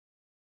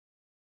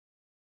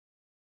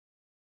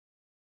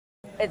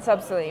It's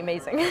absolutely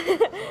amazing.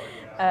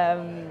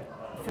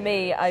 For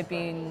me, I've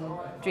been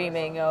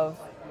dreaming of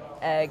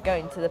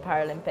going to the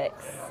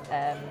Paralympics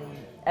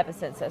ever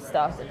since I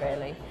started,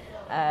 really.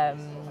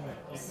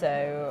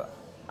 So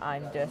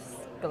I'm just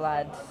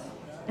glad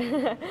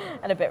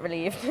and a bit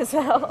relieved as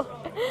well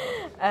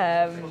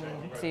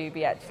to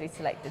be actually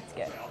selected to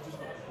go.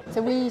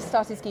 So we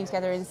started skiing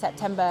together in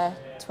September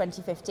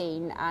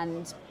 2015,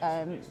 and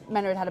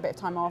Menna had a bit of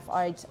time off.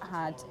 I'd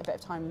had a bit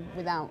of time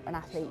without an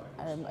athlete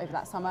over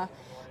that summer,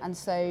 and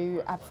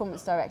so our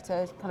performance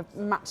director kind of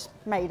match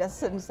made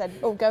us and said,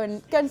 "Oh, go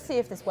and see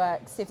if this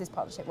works, see if this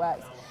partnership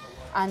works."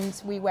 And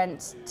we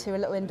went to a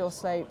little indoor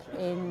slope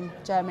in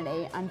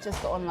Germany and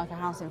just got on like a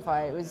house in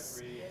fire. It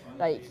was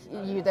like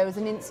there was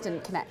an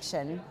instant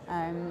connection,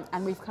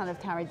 and we've kind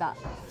of carried that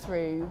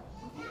through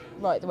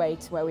right the way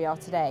to where we are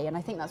today. And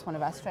I think that's one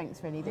of our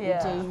strengths, really,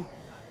 that we do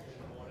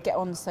get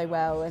on so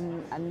well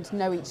and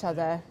know each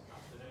other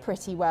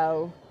pretty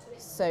well,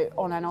 so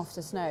on and off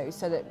the snow,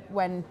 so that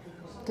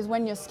because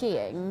when you're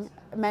skiing,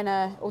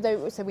 Menna,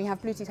 so we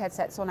have Bluetooth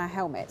headsets on our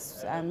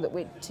helmets that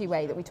we're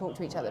two-way, that we talk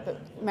to each other, but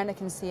Menna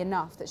can see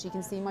enough that she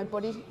can see my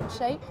body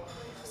shape.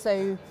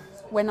 So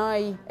when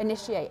I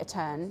initiate a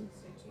turn,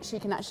 she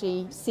can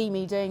actually see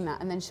me doing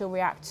that, and then she'll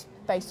react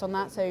based on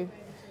that. So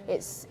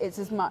it's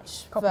as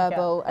much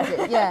verbal as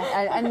it,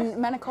 and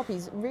Menna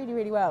copies really,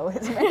 really well.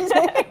 It's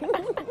amazing.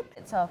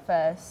 It's our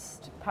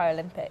first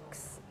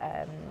Paralympics,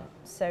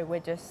 so we're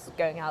just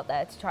going out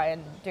there to try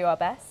and do our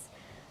best.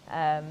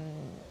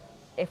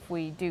 If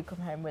we do come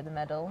home with a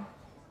medal,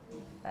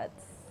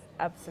 that's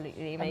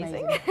absolutely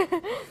amazing.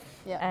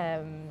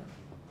 Yeah,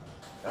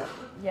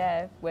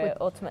 we're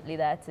ultimately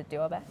there to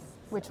do our best.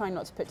 We're trying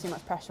not to put too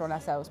much pressure on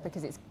ourselves,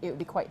 because it would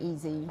be quite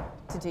easy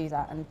to do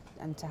that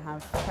and to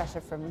have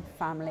pressure from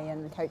family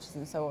and coaches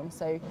and so on.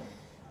 So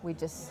we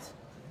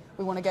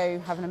want to go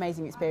have an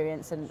amazing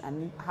experience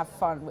and have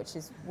fun, which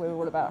is, we're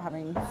all about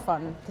having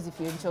fun, because if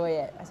you enjoy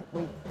it,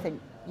 we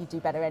think you do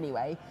better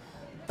anyway.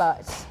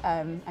 But,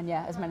 and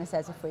yeah, as Menna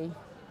says, if we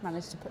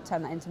manage to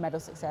turn that into medal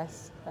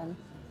success, then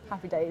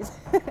happy days.